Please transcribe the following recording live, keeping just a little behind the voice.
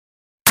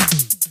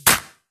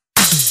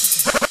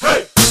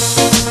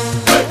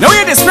Now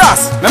hear this,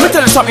 Frass. Let me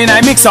tell you something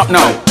I mix up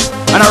now.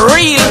 And a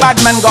real bad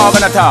man go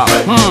gonna talk.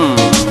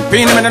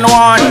 Pin him in the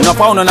one, no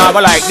pound no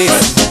go like this.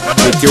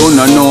 If you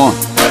no know,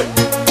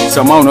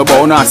 somehow no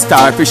bound a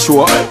star for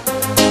sure.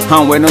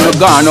 And when you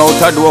gone out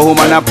a door,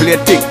 woman a play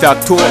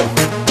TikTok too.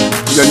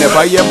 You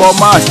never hear about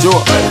Mass Joe.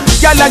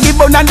 Y'all a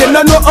give on and they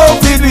don't know how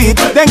to do it.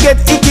 Then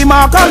get icky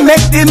mark and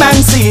make the man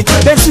see it.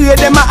 They say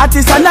them a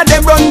artist and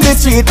they run the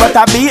street. But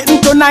a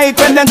beating tonight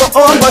when they go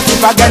home but if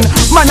again.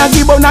 Man a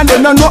give on and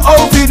they don't know how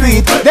to do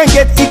it. Then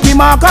get icky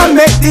mark and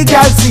make the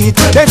girl see it.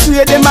 They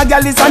say them a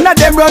gal is and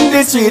they run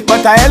the street.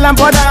 But a hell and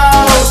for the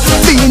house.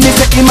 Being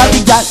say him a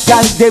the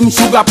gal them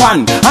sugar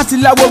pan. And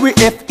still a worry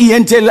if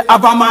angel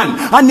have a man.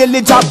 And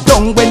nearly drop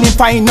down when he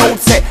find out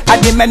say a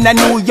the men in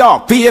New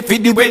York pay for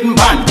the wedding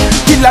band.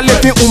 Kill a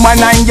little woman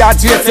and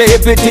yards, you say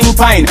everything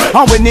fine.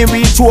 And when he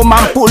reach home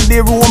and pull the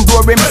room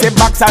door, him say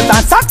boxers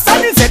and socks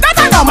and he say that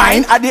I don't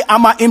mind. At the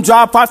hammer him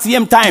drop at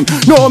same time.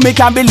 No me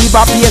can believe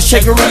a play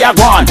shaggery a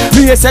gone.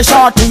 Me say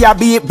shorty a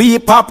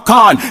beep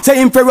popcorn. Say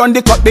him fi run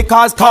the cut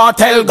because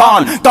cartel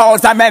gone.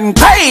 Those a men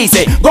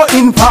crazy, go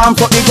in farm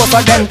so it go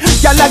for them.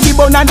 Y'all a give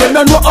on and they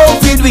don't know how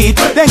to do it.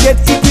 They get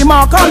icky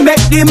mark and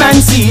make the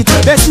man see it.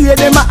 They say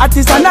them a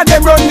artist and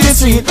they run the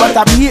street. But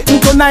a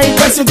beating tonight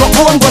when she go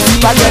home go see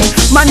again.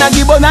 Man a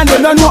give on and they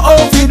don't know how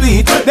to do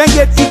it. They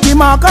get icky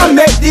mark and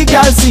make the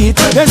girl see it.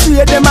 They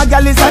say them a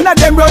gal is and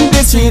them run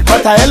the street.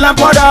 But a hell and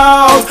for the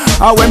house.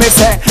 And when me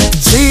say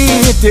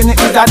cheating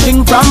is a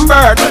thing from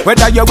birth.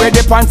 Whether you wear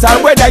the pants or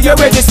whether you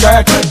wear the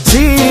skirt.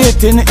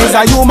 Cheating is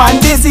a human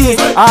disease.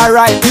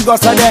 Alright, we go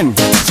so then.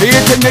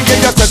 Cheating me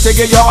give you to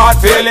give your heart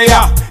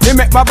failure. He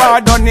make my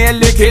bar done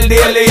nearly kill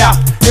daily.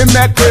 He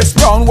make Chris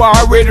Brown war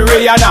with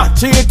Rihanna.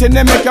 Cheating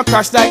they make you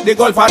crash like the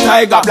Gulf of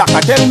Tiger. Black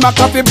I tell my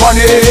coffee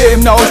bunny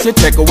him. Now she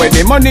take away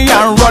the money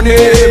and run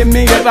him.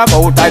 Me get about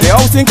out of the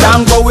house and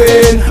can't go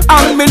in.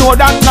 And me know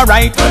that's not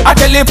right. I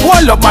tell if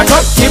one love my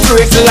truck keep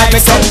racing like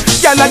me son.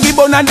 Y'all a give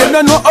on and they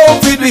don't know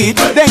how to do it.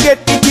 They get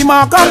icky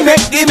mark and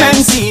make the men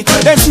see it.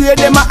 They say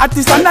them a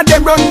artist and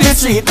them run the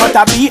street. But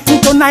a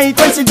beating tonight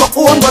when she go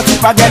home go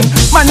sleep again.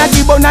 Man a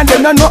give on and they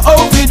don't know how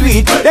to do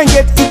it. They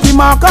get icky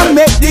mark and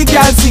make the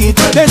girl see it.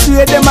 They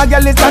say them a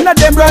girl is and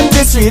them run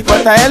the street.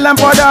 But a hell and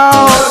for the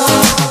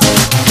house.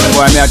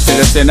 Boy, me I tell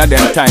you say na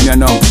them time you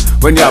know.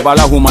 When you have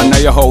a woman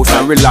in your house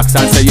and relax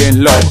and say you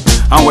in love.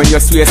 And when you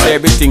swear say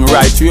everything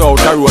right, you out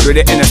the road with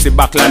the NSC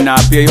backline now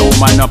pay your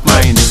woman up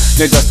mine.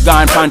 They just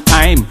gone from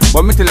time.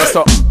 But me tell you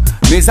something.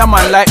 Me's a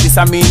man like this,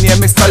 I mean yeah,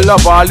 Mr.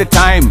 Love all the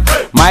time.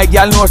 My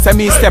girl knows that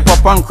me step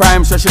up on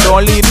crime, so she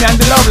don't leave me on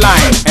the love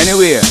line.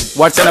 Anyway,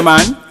 watch the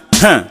man.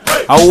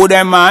 How old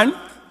them man?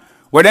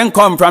 Where them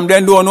come from,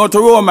 them don't know to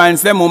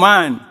romance them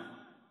woman.